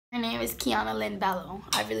Her name is Kiana Lynn Bello.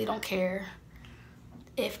 I really don't care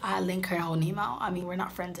if I link her whole name out. I mean, we're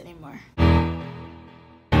not friends anymore.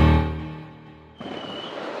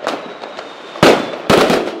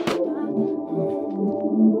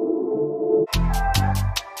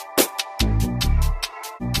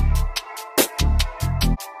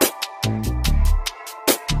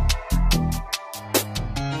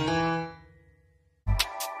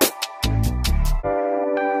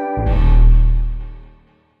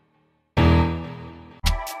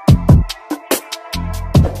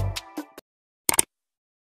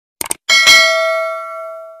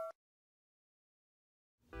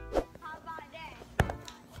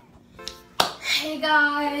 Hey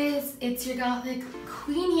guys, it's your Gothic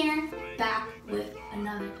Queen here, back with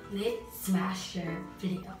another lit smasher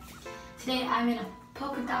video. Today I'm in a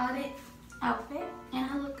polka dotted outfit and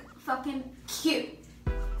I look fucking cute.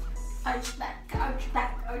 Arch back, arch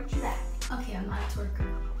back, arch back. Okay, I'm not a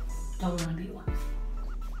twerker. Don't wanna be one.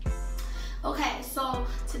 Okay, so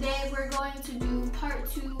today we're going to do part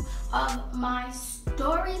 2 of my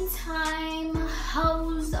story time.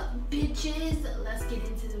 Hoes, bitches. Let's get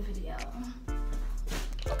into the video.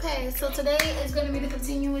 Okay, so today is going to be the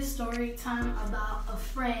continuous story time about a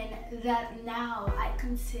friend that now I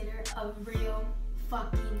consider a real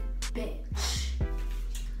fucking bitch.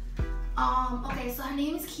 Okay, so her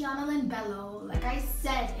name is Kiana Lynn Bello. Like I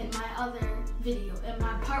said in my other video, in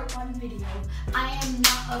my part 1 video, I am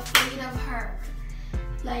not afraid of her.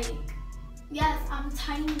 Like, yes, I'm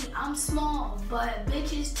tiny, I'm small, but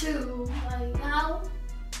bitches too. Like, how?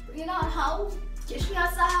 You're not how? Get me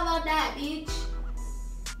outside, how about that, bitch?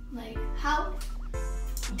 Like, how?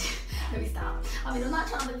 Let me stop. I mean, I'm not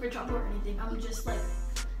trying to look for trouble or anything. I'm just like,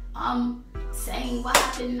 I'm saying what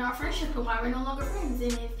happened in our friendship and why we're no longer friends.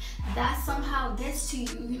 And if that somehow gets to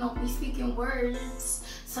you, you know, me speaking words,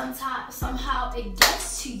 sometimes, somehow it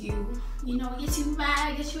gets to you, you know, it gets you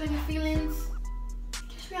mad, gets you in your feelings,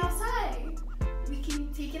 get me outside. We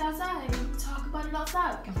can take it outside. We can talk about it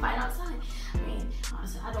outside. We can fight outside. I mean,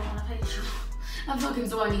 honestly, I don't want to fight you. I'm fucking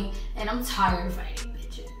 20 and I'm tired of fighting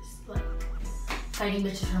bitches. Like, fighting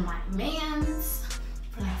bitches for my mans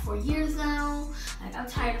for like 4 years now. Like, I'm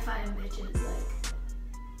tired of fighting bitches. Like,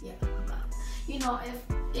 yeah, but you know,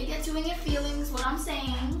 if it gets you in your feelings, what I'm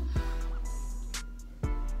saying,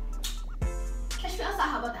 catch me outside.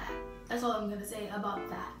 How about that? That's all I'm gonna say about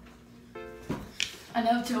that. I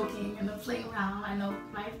know I'm joking and I'm playing around. I know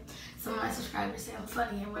some of my subscribers say I'm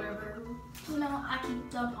funny and whatever. You know, I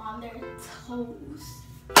keep them on their toes.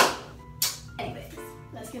 Anyways,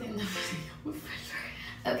 let's get into the video.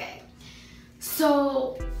 Okay,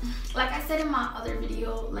 so like I said in my other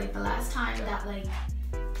video, like the last time that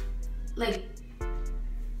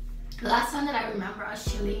the last time that I remember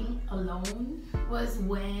us chilling alone was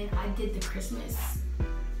when I did the Christmas,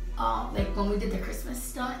 like when we did the Christmas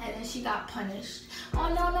stunt and then she got punished. Oh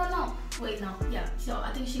no, wait, no, yeah, so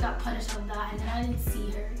I think she got punished on that and then I didn't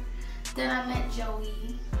see her. Then I met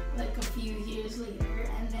Joey like a few years later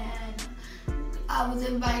and then I was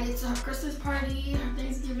invited to her Christmas party, her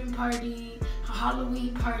Thanksgiving party, her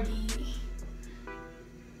Halloween party.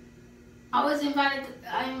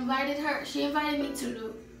 I invited her, she invited me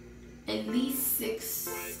to at least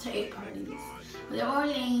 6 to 8 parties. But they were all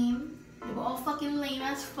lame, they were all fucking lame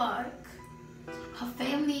as fuck. Her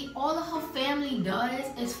family, all of her family does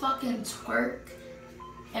is fucking twerk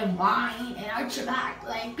and whine and arch your back.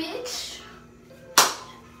 Like, bitch.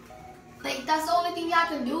 Like, that's the only thing y'all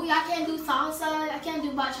can do. Y'all can't do salsa, y'all can't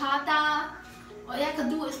do bachata. All y'all can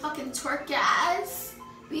do is fucking twerk your ass.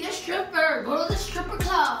 Be a stripper, go to the stripper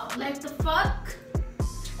club. Like, the fuck?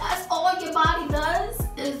 That's all your body does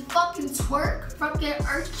is fucking twerk, fucking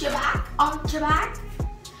arch your back,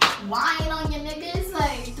 whine on your niggas,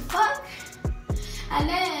 like, the fuck? And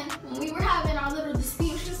then, when we were having our little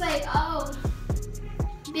dispute, she was like, oh,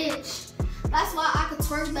 bitch, that's why I could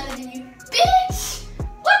twerk better than you. Bitch!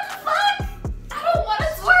 What the fuck? I don't want to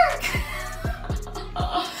twerk.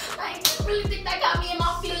 Like, you really think that got me in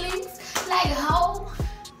my feelings? Like, ho?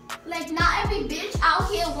 Like, not every bitch out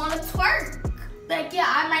here want to twerk. Like, yeah,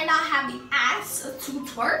 I might not have the ass to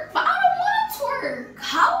twerk, but I don't want to twerk.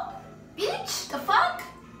 How? Bitch? The fuck?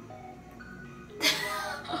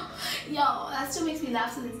 Yo, that still makes me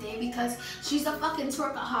laugh to this day because she's a fucking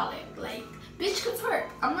twerkaholic. Like, bitch could twerk.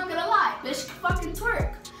 I'm not gonna lie. Bitch could fucking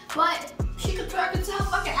twerk. But she could twerk until her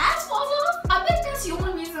fucking ass falls off. I bet that's the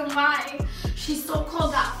only reason why she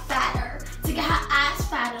so-called got fatter. To get her ass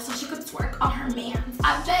fatter so she could twerk on her man.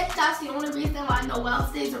 I bet that's the only reason why Noelle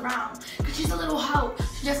stays around. Because she's a little hoe.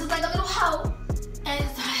 She just looks like a little hoe. And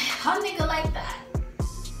her nigga like that.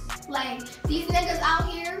 Like, these niggas out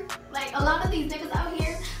here, like a lot of these niggas out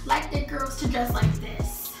here, to dress like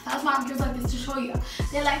this. That's why I'm dressed like this, to show you.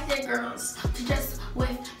 They like their girls to dress with,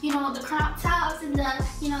 you know, the crop tops and the,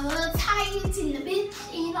 you know, the little tights and the bitch,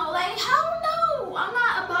 you know, like, hell no. I'm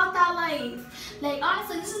not about that life. Like,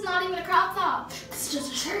 honestly, this is not even a crop top. It's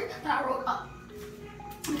just a shirt that I wrote up.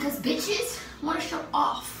 Because bitches want to show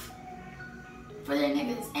off for their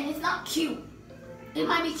niggas. And it's not cute. It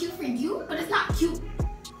might be cute for you, but it's not cute.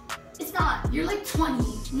 It's not. You're like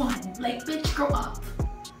 21. Like, bitch, grow up.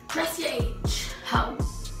 Dress your age. How?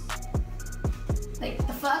 Like,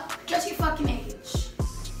 the fuck? Dress your fucking age.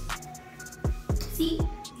 See?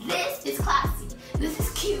 This is classy. This is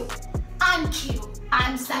cute. I'm cute.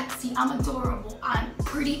 I'm sexy. I'm adorable. I'm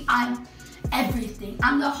pretty. I'm everything.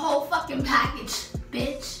 I'm the whole fucking package,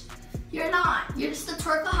 bitch. You're not. You're just a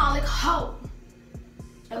twerkaholic hoe.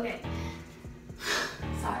 Okay.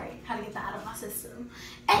 Sorry. Had to get that out of my system.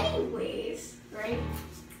 Anyways, right?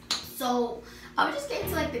 So, I would just get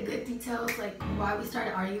into like the good details, like why we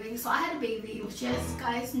started arguing. So, I had a baby, which you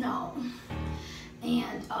guys know.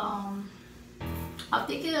 And, I'm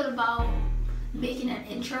thinking about making an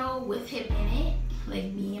intro with him in it. Like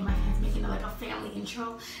me and my friends making like a family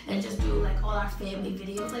intro and just do like all our family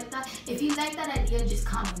videos like that. If you like that idea, just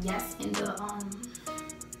comment yes in the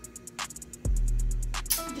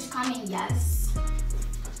just comment yes.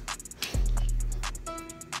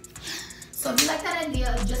 So if you like that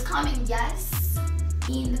idea, just comment yes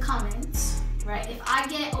in the comments, right? If I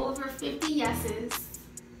get over 50 yeses,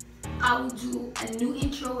 I will do a new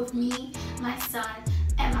intro with me, my son,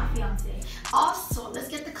 and my fiance. Also, let's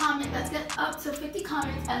get up to 50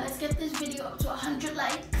 comments and let's get this video up to 100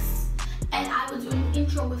 likes. And I will do an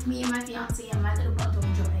intro with me and my fiance and my little bundle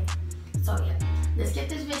of joy. So yeah, let's get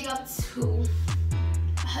this video up to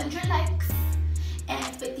 100 likes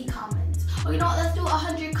and 50 comments. Or you know what, let's do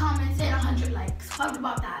 100 comments and 100 likes. How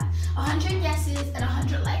about that? 100 yeses and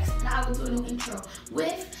 100 likes, and I will do a new intro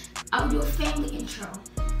I will do a family intro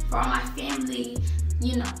for all my family,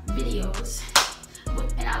 you know, videos.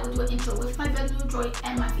 And I will do an intro with my bundle of joy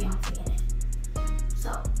and my fiance in it.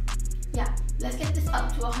 So yeah, let's get this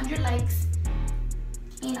up to 100 likes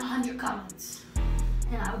and 100 comments,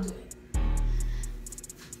 and I will do it.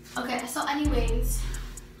 Okay, so anyways,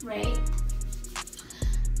 right?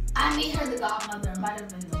 I made her the godmother. It might have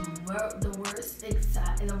been the worst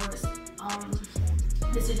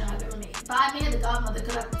decision I've ever made. But I made her the godmother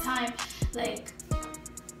because at the time, like,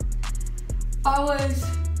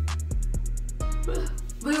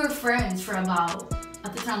 we were friends for about,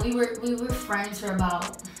 at the time, we were friends for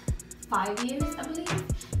about 5 years, I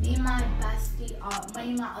believe. Me and my bestie, me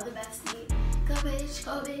and my other bestie. Go bitch,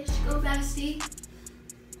 go bestie.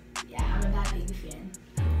 Yeah, I'm a bad baby fan.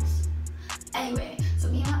 Anyway, so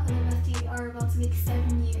me and my other bestie are about to make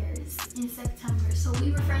 7 years in September. So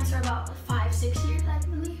we were friends for about 5-6 years, I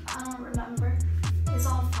believe. I don't remember. It's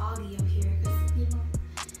all foggy up here because, you know,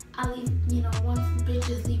 I leave, you know, once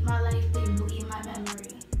bitches leave my life, they leave my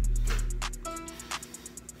memory.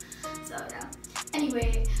 So yeah.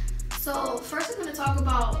 Anyway, so first I'm gonna talk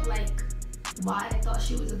about like why I thought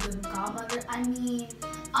she was a good godmother. I mean,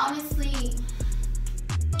 honestly,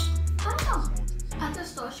 I don't know. I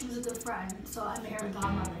just thought she was a good friend, so I made her a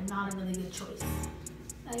godmother. Not a really good choice.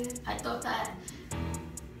 I thought that,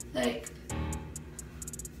 like,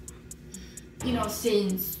 you know,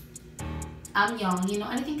 since I'm young, you know,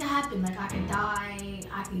 anything can happen. Like, I could die,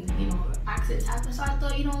 I can, you know, accidents happen. So I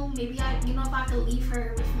thought, you know, maybe if I could leave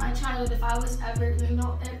her with my child, if I was ever, you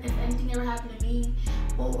know, if anything ever happened to me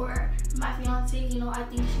or my fiance, you know, I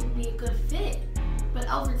think she would be a good fit. But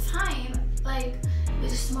over time, like,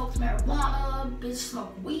 bitch smoked marijuana, bitch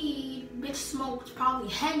smoked weed, bitch smoked probably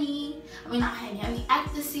Henny. I mean, not Henny, I mean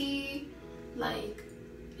ecstasy. Like,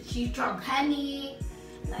 she drunk Henny,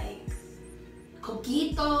 like,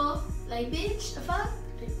 coquito. Like, bitch, the fuck?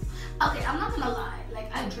 Okay, I'm not gonna lie,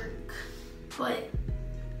 like, I drink, but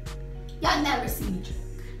y'all never see me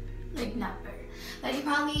drink. Like, never. Like, you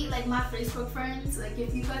probably, like, my Facebook friends, like,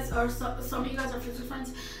 if you guys are, some of you guys are Facebook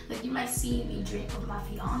friends, like, you might see me drink with my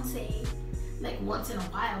fiance, like, once in a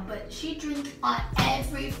while, but she drinks on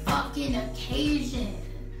every fucking occasion.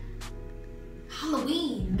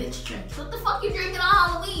 Halloween, bitch drinks. What the fuck you drinking on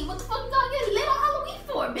Halloween? What the fuck you gotta get lit on Halloween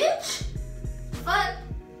for, bitch? But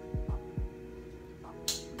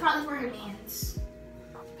probably for her mans.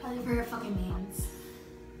 Probably for her fucking mans.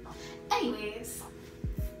 Anyways,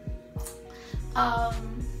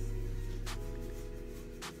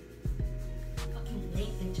 fucking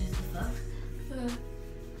late bitches, the fuck.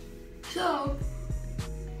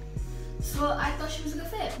 So I thought she was a good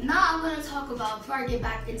fit. Now I'm gonna talk about, before I get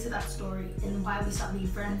back into that story and why we stopped being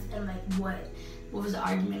friends and like what What was the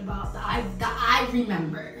argument about? That I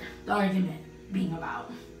remember the argument being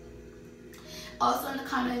about. Also in the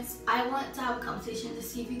comments, I want to have a conversation to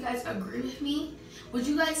see if you guys agree with me. Would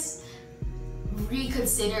you guys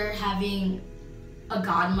reconsider having a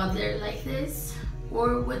godmother like this?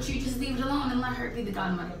 Or would you just leave it alone and let her be the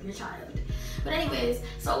godmother of your child? But anyways,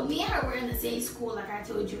 so me and her were in the same school, like I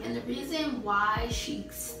told you. And the reason why she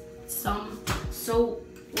somehow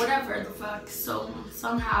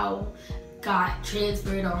got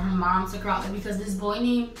transferred, or her mom took her out, because this boy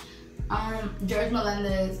named George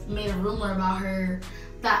Melendez made a rumor about her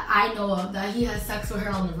that I know of, that he had sex with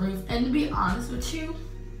her on the roof. And to be honest with you,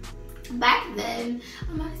 back then,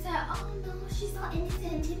 I might have said, oh no, she's not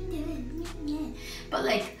innocent, didn't do it. But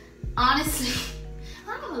like, honestly,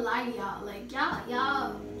 I'm not gonna lie to y'all. Like,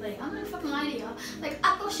 y'all, like, I'm not fucking lie to y'all. Like,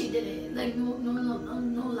 I thought she did it. Like, no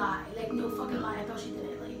lie. Like, no fucking lie. I thought she did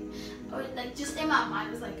it. Like, just in my mind,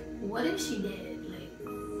 it was like, what if she did?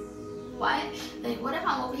 What? Like, what if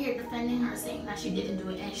I'm over here defending her, saying that she didn't do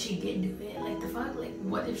it and she did do it? Like, the fuck? Like,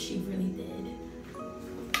 what if she really did?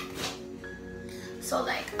 So,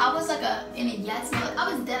 like, I was like in a yes, but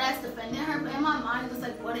I was dead ass defending her, but in my mind, it was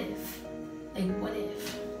like, what if? Like, what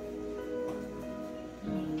if?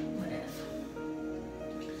 What if?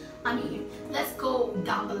 I mean, let's go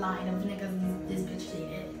down the line of niggas this bitch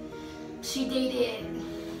dated. She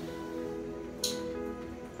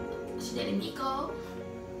dated Nico.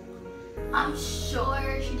 I'm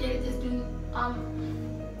sure she dated this dude.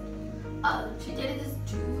 She dated this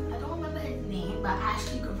dude. I don't remember his name, but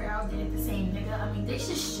Ashley Guerrero dated the same nigga. I mean, they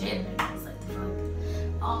just shared niggas, like the fuck.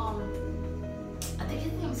 I think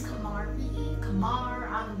his name was Kamar.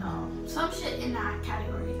 I don't know, some shit in that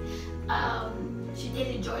category. She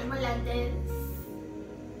dated George Melendez.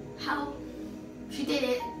 How? She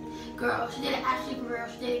dated Ashley Guerrero.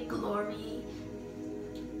 She dated Glory.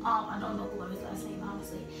 I don't know Glory's last name,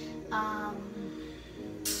 honestly.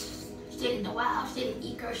 She dated Noel, she dated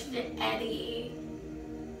Eker, she dated Eddie.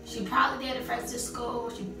 She probably dated Francisco.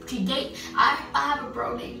 I have a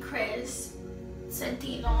bro named Chris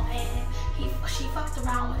Santino, and she fucked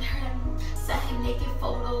around with him, sent him naked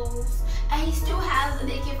photos, and he still has the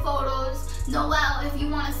naked photos. Noel, if you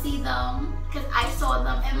want to see them, because I saw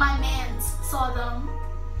them and my mans saw them.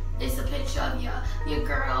 It's a picture of your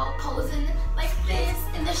girl posing like this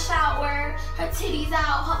in the shower, her titties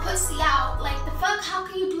out, her pussy out. Like, the fuck? How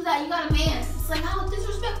can you do that? You got a man. It's like, how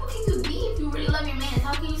disrespectful can you be if you really love your man?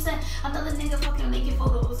 How can you send another nigga fucking naked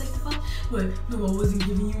photos? Like, the fuck? What? No, I wasn't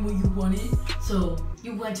giving you what you wanted, so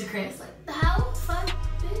you went to Chris. Like, the hell? Fuck,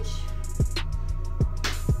 bitch.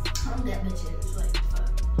 I'm that bitch. Like,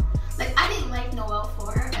 fuck. Like, I didn't like Noel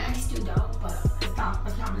for her, and I still don't, but it's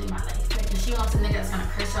not really my life. She wants a nigga that's gonna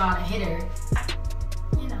curse her out and hit her.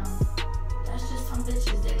 You know, that's just some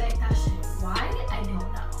bitches. They like that shit. Why? I don't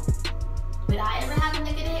know. Would I ever have a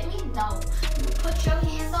nigga to hit me? No. You put your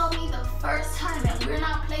hands on me the first time and we're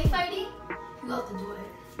not play fighting, you have to do it.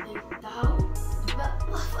 Like, the hell? What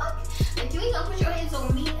the fuck? Like, you ain't gonna put your hands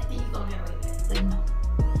on me and then you gonna get away with it. Like, no.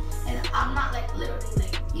 And I'm not like literally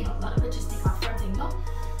like, you know, a lot of bitches think I'm fronting. No,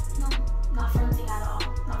 not fronting at all.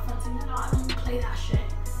 Not fronting at all. I don't play that shit.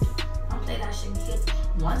 That shit, because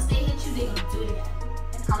once they hit you, they gonna do it again.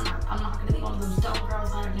 And I'm not gonna be one of those dumb girls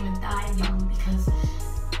that are gonna die young because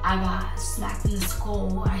I got smacked in the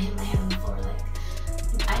skull or I hit my head on the floor. Like,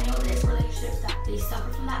 I know there's relationships that they suffer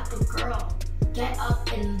from that, but girl, get up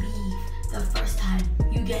and leave the first time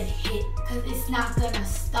you get hit, because it's not gonna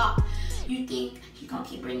stop. You think he's gonna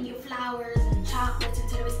keep bringing you flowers and chocolates and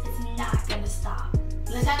service, it's not gonna stop.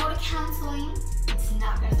 Unless I go to counseling, it's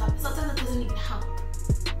not gonna stop. Sometimes it doesn't even help.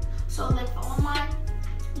 So, like, for all my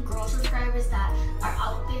girl subscribers that are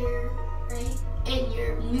out there, right, and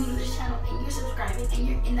you're new to this channel and you're subscribing and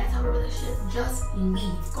you're in that type of relationship, just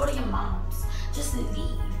leave. Go to your mom's. Just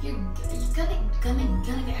leave. You're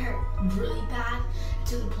gonna get hurt really bad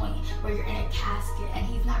to the point where you're in a casket and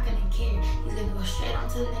he's not gonna care. He's gonna go straight on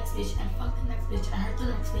to the next bitch and fuck the next bitch and hurt the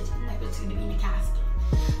next bitch and the next bitch is gonna be in a casket.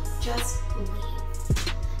 Just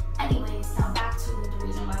leave. Anyways, now back to the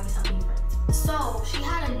reason why we stopped being friends. So, she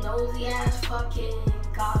had a nosy ass fucking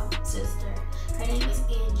god sister. Her name is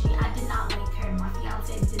Angie. I did not like her. My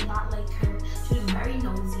fiance did not like her. She was very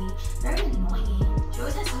nosy, very annoying. She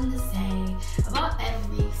always had something to say about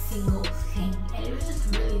every single thing. And it was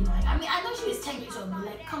just really annoying. I mean, I know she was 10 years old, but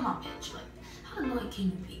like, come on, bitch. Like, how annoying can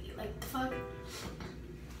you be? Like, the fuck?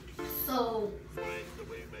 So,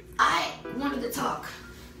 I wanted to talk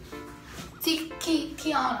to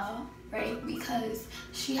Kiana, right? Because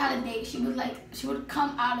she had a date. She would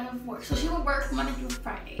come out of work. So she would work Monday through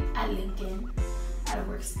Friday at Lincoln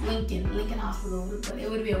Hospital, but it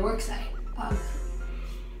would be a work site, obviously.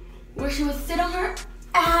 where she would sit on her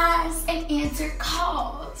ass and answer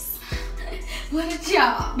calls. What a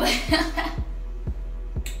job.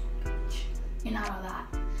 You're not all that.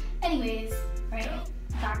 Anyways, right,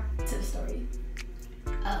 back to the story.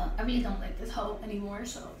 I really don't like this hoe anymore,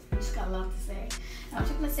 so I just got a lot to say. And I'm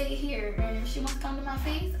just gonna say it here, and if she wants to come to my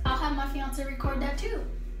face, I'll have my fiance record that too.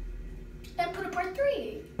 And put a part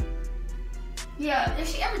 3. Yeah, if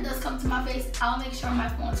she ever does come to my face, I'll make sure my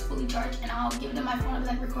phone's fully charged and I'll give them my phone and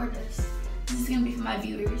be like, record this. This is gonna be for my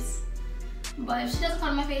viewers. But if she doesn't come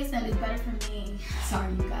to my face, then it's better for me.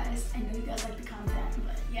 Sorry, you guys. I know you guys like the content,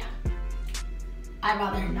 but yeah. I'd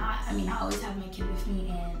rather her not. I mean, I always have my kid with me,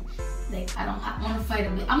 and like, I don't want to fight a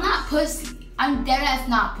bit. I'm not pussy. I'm dead ass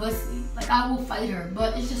not pussy. Like, I will fight her,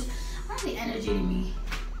 but it's just, I don't have the energy in me.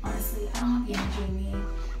 Honestly, I don't have the energy in me.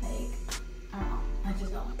 Like, I don't know. I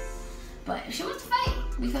just don't. But if she wants to fight,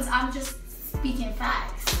 because I'm just speaking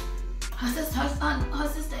facts. Her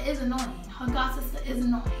sister is annoying. Her god sister is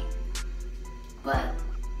annoying. But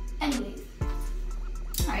anyways,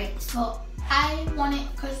 alright, so I wanted,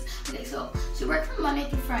 okay, so she worked from Monday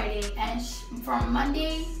through Friday, and from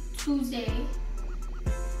Monday, Tuesday,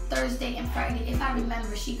 Thursday, and Friday, if I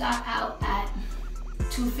remember, she got out at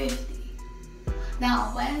 2:50.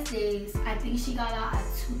 Now, Wednesdays, I think she got out at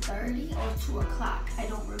 2:30 or 2 o'clock. I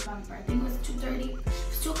don't remember. I think it was 2:30. It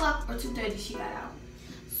was 2 o'clock or 2:30 she got out.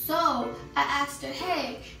 So I asked her,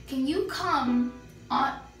 hey, can you come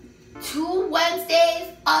on 2 Wednesdays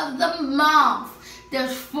of the month?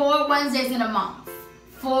 There's 4 Wednesdays in a month.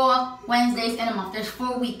 4 Wednesdays in a month. There's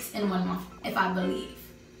 4 weeks in 1 month, if I believe,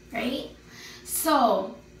 right?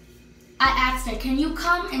 So I asked her, can you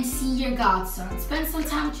come and see your godson? Spend some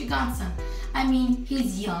time with your godson. I mean,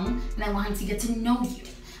 he's young, and I want him to get to know you.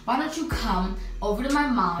 Why don't you come over to my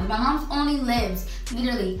mom? My mom only lives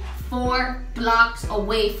literally 4 blocks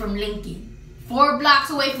away from Lincoln. 4 blocks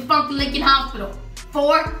away from fucking Lincoln Hospital.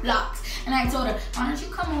 4 blocks. And I told her, why don't you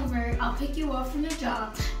come over? I'll pick you up from the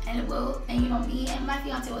job, and you know, me and my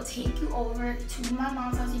fiance will take you over to my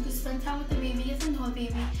mom's house. You can spend time with the baby, get to know the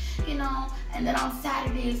baby, you know. And then on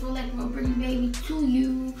Saturdays, we'll bring the baby to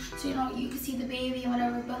you, so you know you can see the baby and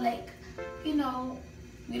whatever. But like, you know,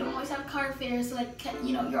 we don't always have car fares, so like,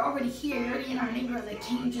 you know, you're already here, you're already in our neighborhood. Like,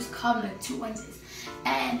 can you just come like 2 Wednesdays?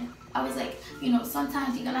 And I was like, you know,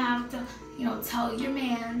 sometimes you're gonna have to, you know, tell your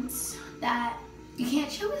mans that you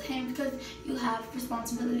can't chill with him because you have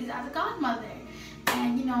responsibilities as a godmother.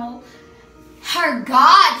 And you know, her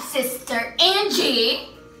god sister Angie,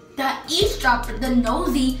 the eavesdropper, the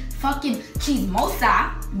nosy fucking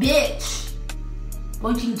chismosa bitch,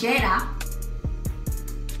 bochinchera,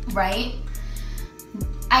 right?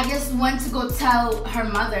 I just went to go tell her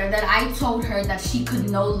mother that I told her that she could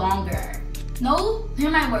no longer,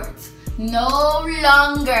 hear my words, no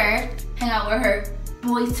longer hang out with her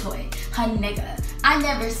boy toy, her nigga. I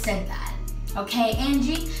never said that. Okay,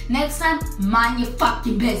 Angie? Next time, mind your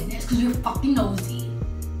fucking business, because you're fucking nosy.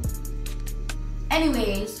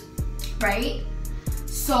 Anyways, right?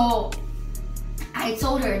 So, I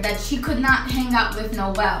told her that she could not hang out with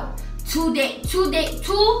Noel 2 days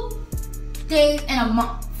in a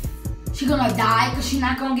month. She gonna die because she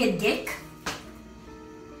not gonna get dick?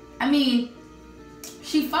 I mean,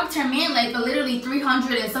 she fucked her man like literally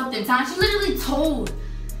 300 and something times. She literally told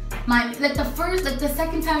the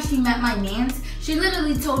second time she met my mans, she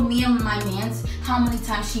literally told me and my mans how many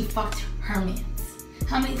times she fucked her mans.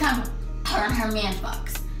 How many times her and her man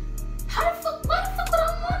fucks. Why the fuck would I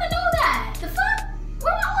want to know that? The fuck?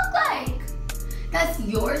 What do I look like? That's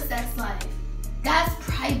your sex life. That's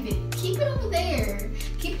private. Keep it over there.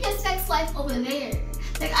 Keep your sex life over there.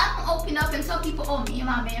 Like, I don't open up and tell people, oh, me and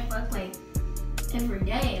my man fuck like every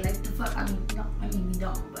day. Like, the fuck? I mean, no, we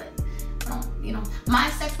don't, but you know, my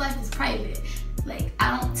sex life is private. Like,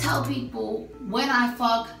 I don't tell people when I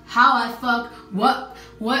fuck, how I fuck, what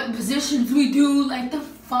positions we do. Like, the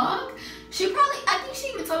fuck? I think she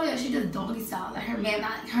even told me that she does doggy style. Like,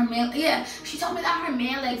 yeah, she told me that her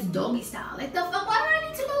man likes doggy style. Like, the fuck? Why do I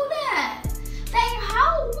need to know that? Like,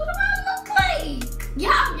 what do I look like?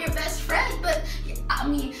 Yeah, I'm your best friend, but I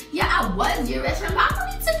mean, yeah, I was your best friend, but I don't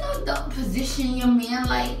need to know the position your man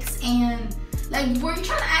likes. And like, were you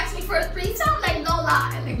trying to ask me for a threesome? Like, no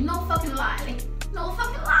lie. Like, no fucking lie. Like, no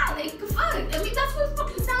fucking lie. Like, the fuck? I mean, that's what it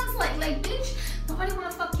fucking sounds like. Like, bitch, nobody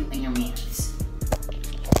wanna fuck you and your mans.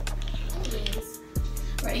 Anyways,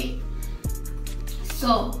 right?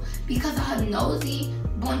 So, because of her nosy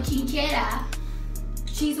bonchinchera,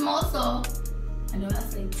 chismoso, I know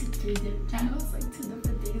that's like 2 different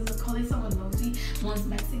things. They're calling someone nosy. One's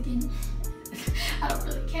Mexican. I don't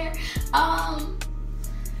really care.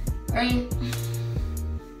 Right?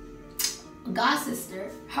 god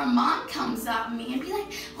sister, her mom comes at me and be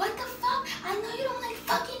like, what the fuck? I know you don't like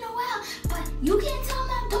fucking Noelle, but you can't tell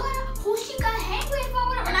my daughter who she got hang with or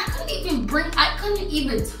whatever. And I couldn't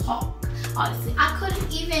even talk, honestly. I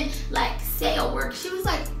couldn't even like say a word. She was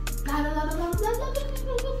like, blah, blah, blah, blah, blah, blah, blah,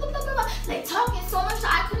 blah, blah, blah, like talking so much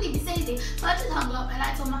that I couldn't even say anything. So I just hung up and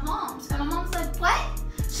I told my mom. And my mom's like, what?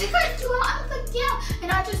 She cursed you out? I was like, yeah.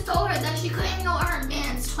 And I just told her that she couldn't go to her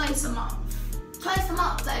man's twice a month. Twice a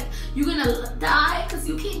month. Like, you're gonna die because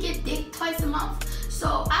you can't get dick twice a month.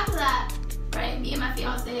 So after that, right, me and my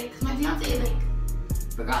fiance, because my fiance, like,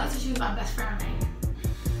 regardless if she was my best friend,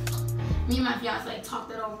 right, me and my fiance, like,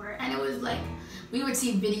 talked it over. And it was like, we would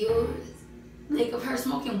see videos, like, of her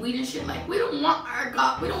smoking weed and shit. Like, we don't want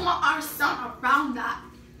our son around that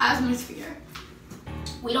atmosphere.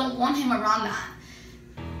 We don't want him around that.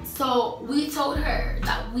 So we told her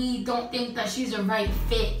that we don't think that she's the right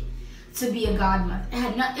fit to be a godmother.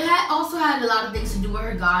 It also had a lot of things to do with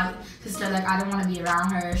her god sister. Like, I don't want to be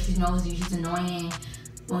around her. She's nosy. She's annoying.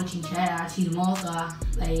 Bonchinchera, chismosa.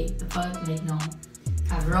 Like, the fuck? Like, no.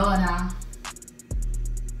 Cabrona.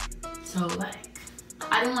 So, like,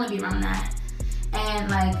 I didn't want to be around that.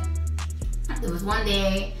 And, like, there was one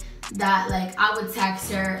day that, like, I would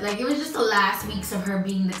text her. Like, it was just the last weeks of her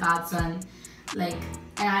being the godson. Like,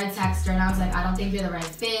 and I text her and I was like, I don't think you're the right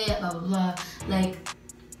fit, blah, blah, blah. Like,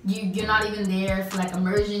 you're not even there for, like,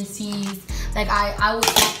 emergencies. Like, I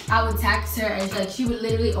would text her and, like, she would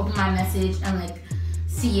literally open my message and, like,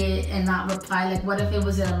 see it and not reply. Like, what if it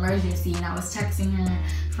was an emergency and I was texting her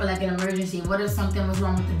for, like, an emergency? What if something was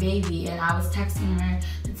wrong with the baby and I was texting her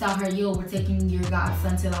to tell her, yo, we're taking your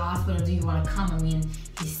godson to the hospital. Do you want to come? I mean,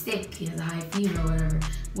 he's sick. He has a high fever or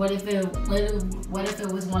whatever. What if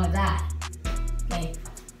it was one of that? Like,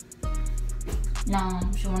 no,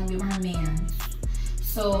 she wanted to be with her man.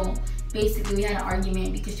 So basically we had an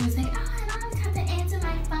argument because she was like, oh, I don't always have to answer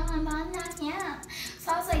my phone, blah, blah, yeah.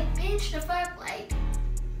 So I was like, bitch, the fuck, like,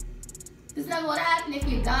 this is not what happened if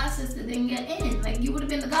your god sister didn't get in. Like, you would have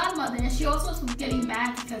been the godmother. And she also was getting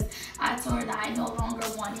mad because I told her that I no longer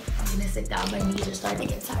wanted, I'm gonna sit down, my knees are starting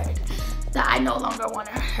to get tired, that I no longer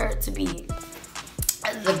wanted her to be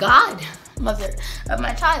the godmother of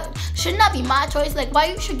my child. Should not be my choice. Like, why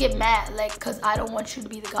you should get mad? Like, because I don't want you to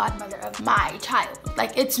be the godmother of my child.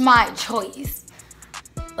 Like, it's my choice.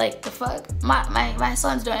 Like, the fuck? My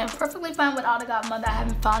son's doing perfectly fine without a godmother. I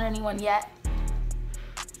haven't found anyone yet.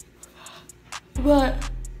 But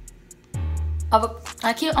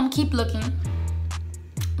I'm keep looking.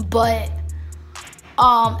 But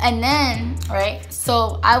and then, right,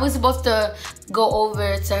 so I was supposed to go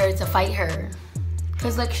over to her to fight her.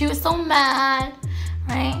 Cause, like, she was so mad,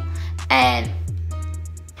 right? And,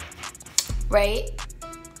 right,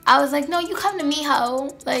 I was like, no, you come to me, ho.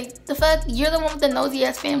 Like, the fuck? You're the one with the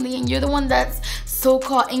nosy-ass family, and you're the one that's so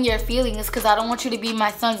caught in your feelings because I don't want you to be my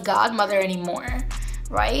son's godmother anymore,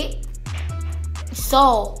 right?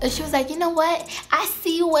 So, and she was like, you know what? I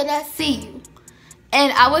see you when I see you.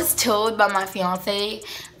 And I was told by my fiance,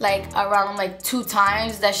 like, around, like, 2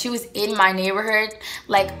 times that she was in my neighborhood,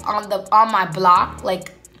 like, on my block,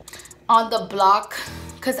 like, on the block.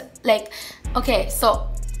 Because, like, okay, so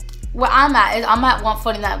where I'm at is I'm at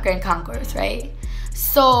 149 Grand Concourse, right?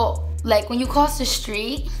 So, like, when you cross the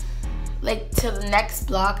street, like, to the next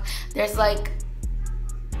block, there's, like,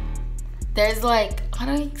 how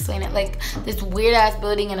do I explain it? Like, this weird ass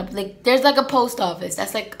building and like, there's like a post office.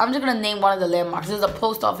 That's like, I'm just gonna name one of the landmarks. There's a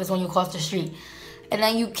post office when you cross the street. And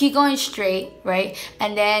then you keep going straight, right?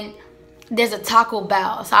 And then there's a Taco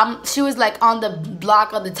Bell. So she was like on the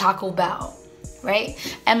block of the Taco Bell, right?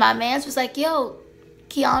 And my man was like, yo,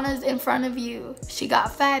 Kiana's in front of you. She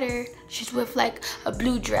got fatter. She's with like a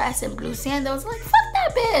blue dress and blue sandals. Like, fuck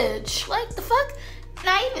that bitch. Like, the fuck? And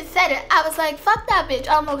I even said it. I was like, fuck that bitch.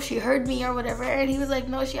 I don't know if she heard me or whatever. And he was like,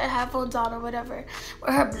 no, she had headphones on or whatever. With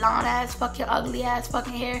her blonde ass, fucking ugly ass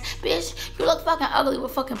fucking hair. Bitch, you look fucking ugly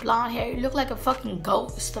with fucking blonde hair. You look like a fucking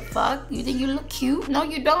ghost. The fuck? You think you look cute? No,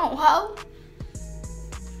 you don't, ho.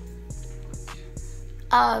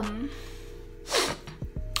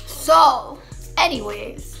 So,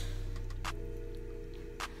 anyways.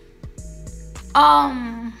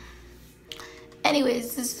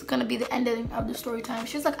 Anyways, this is gonna be the end of the story time.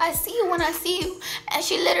 She was like, I see you when I see you. And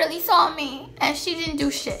she literally saw me. And she didn't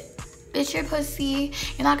do shit. Bitch, you're pussy.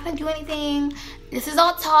 You're not gonna do anything. This is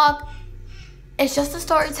all talk. It's just a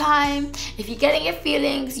story time. If you're getting your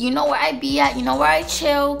feelings, you know where I be at. You know where I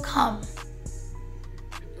chill. Come.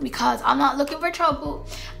 Because I'm not looking for trouble.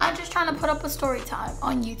 I'm just trying to put up a story time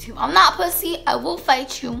on YouTube. I'm not pussy. I will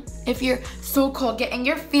fight you if you're so-called getting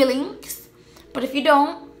your feelings. But if you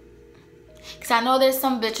don't, Because I know there's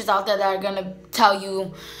some bitches out there that are going to tell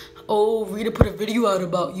you, oh, Rita put a video out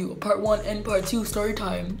about you, part 1 and part 2 story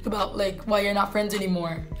time, about like why you're not friends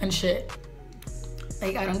anymore and shit.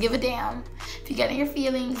 Like, I don't give a damn. If you get in your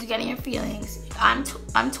feelings, you get in your feelings. I'm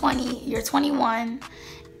 20, you're 21,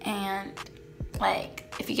 and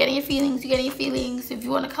like, if you get in your feelings, you get in your feelings. If you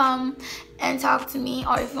want to come and talk to me,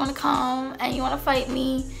 or if you want to come and you want to fight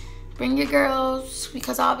me, bring your girls,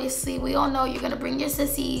 because obviously we all know you're gonna bring your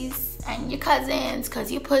sissies and your cousins,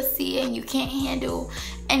 because you're pussy and you can't handle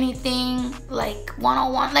anything like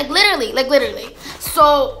one-on-one, like literally.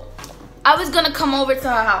 So I was gonna come over to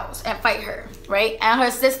her house and fight her, right? And her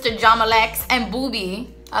sister Jamalex and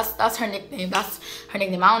Booby, that's her nickname. That's her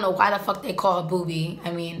nickname. I don't know why the fuck they call her Booby.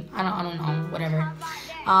 I mean, I don't know, whatever.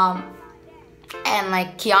 And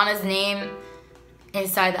like Kiana's name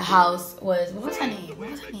inside the house was, what was her name?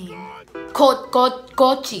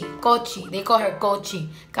 Kochi. They call her Kochi.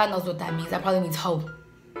 God knows what that means. That probably means hoe.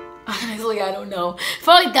 Honestly, I don't know.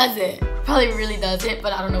 Probably doesn't. Probably really doesn't,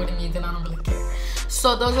 but I don't know what it means and I don't really care.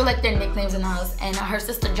 So those were like their nicknames in the house. And her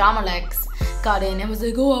sister Jamalex got in and was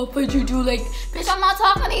like, oh, I'll fight you too. Like, bitch, I'm not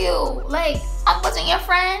talking to you. Like, I wasn't your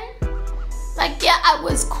friend. Like, yeah, I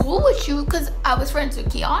was cool with you because I was friends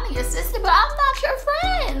with Kiana, your sister, but I'm not your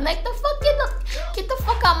friend. Like, the fuck, get the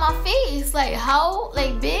fuck out my face. Like, how?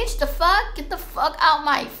 Like, bitch, the fuck? Get the fuck out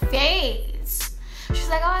my face. She's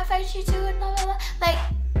like, oh, I fight you too, and blah, blah, blah. Like,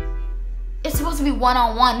 it's supposed to be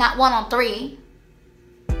one-on-one, not one-on-3.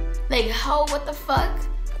 Like, how? What the fuck?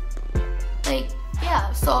 Like,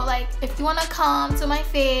 yeah, so, like, if you want to come to my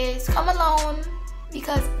face, come alone.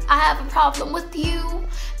 Because I have a problem with you,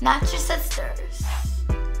 not your sisters.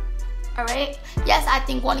 Alright? Yes, I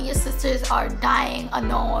think one of your sisters are dying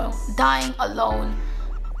alone,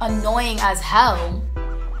 annoying as hell.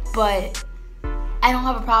 But I don't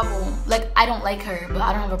have a problem. Like, I don't like her, but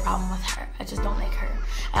I don't have a problem with her. I just don't like her.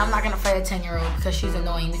 And I'm not gonna fight a 10-year-old because she's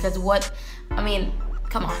annoying. Because I mean,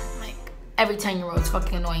 come on. Like, every 10-year-old is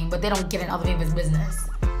fucking annoying, but they don't get in other people's business.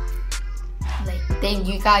 Like, then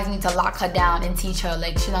you guys need to lock her down and teach her,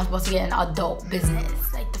 like, she's not supposed to get in adult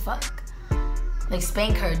business. Like, the fuck? Like,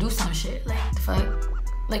 spank her, do some shit. Like, the fuck?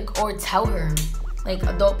 Like, or tell her, like,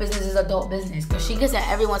 adult business is adult business. Because she gets in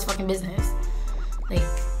everyone's fucking business. Like,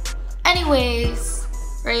 anyways,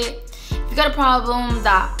 right? If you got a problem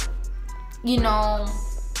that, you know,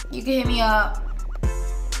 you can hit me up.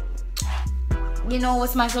 You know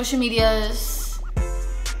what's my social medias.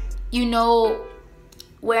 You know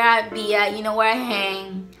where I be at, you know where I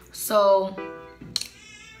hang. So,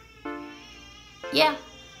 yeah.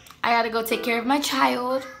 I gotta go take care of my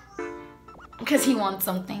child because he wants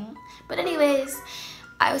something. But anyways,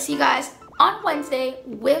 I will see you guys on Wednesday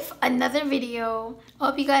with another video. I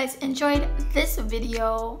hope you guys enjoyed this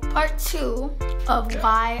video, part 2 of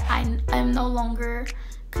why I'm no longer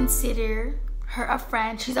consider her a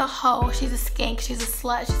friend. She's a hoe, she's a skank, she's a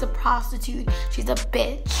slut, she's a prostitute, she's a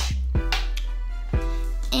bitch.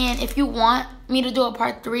 And if you want me to do a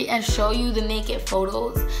part 3 and show you the naked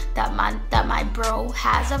photos that my bro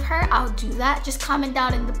has of her, I'll do that. Just comment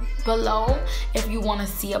down below if you want to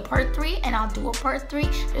see a part 3, and I'll do a part 3.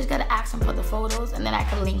 Just gotta ask them for the photos, and then I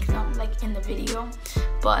can link them like in the video.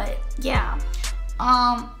 But yeah,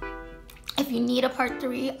 if you need a part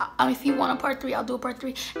 3, if you want a part 3, I'll do a part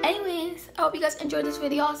 3. Anyways, I hope you guys enjoyed this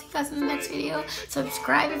video. I'll see you guys in the next video.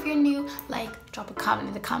 Subscribe if you're new. Like, drop a comment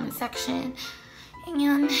in the comment section.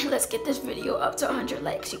 And let's get this video up to 100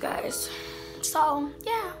 likes, you guys. So,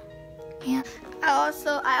 yeah. And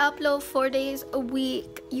I upload 4 days a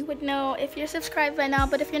week. You would know if you're subscribed by now,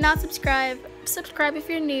 but if you're not subscribed, subscribe if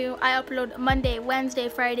you're new. I upload Monday, Wednesday,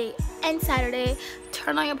 Friday, and Saturday.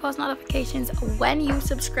 Turn on your post notifications when you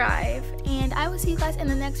subscribe. And I will see you guys in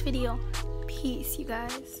the next video. Peace, you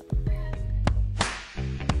guys.